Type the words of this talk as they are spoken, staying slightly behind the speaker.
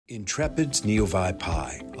Intrepid's neoVi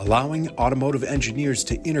Pi, allowing automotive engineers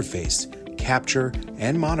to interface, capture,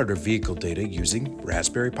 and monitor vehicle data using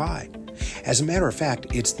Raspberry Pi. As a matter of fact,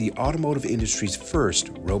 it's the automotive industry's first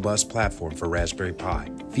robust platform for Raspberry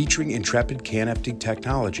Pi, featuring Intrepid CAN-FD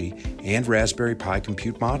technology and Raspberry Pi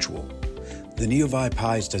Compute Module. The neoVi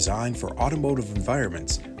Pi is designed for automotive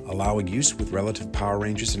environments, allowing use with relative power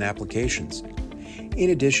ranges and applications.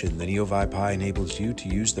 In addition, the neoVi Pi enables you to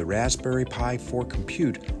use the Raspberry Pi for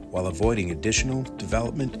compute while avoiding additional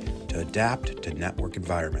development to adapt to network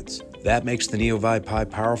environments. That makes the neoVi Pi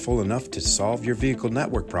powerful enough to solve your vehicle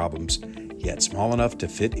network problems, yet small enough to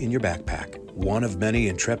fit in your backpack. One of many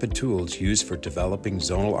Intrepid tools used for developing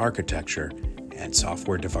zonal architecture and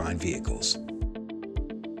software-defined vehicles.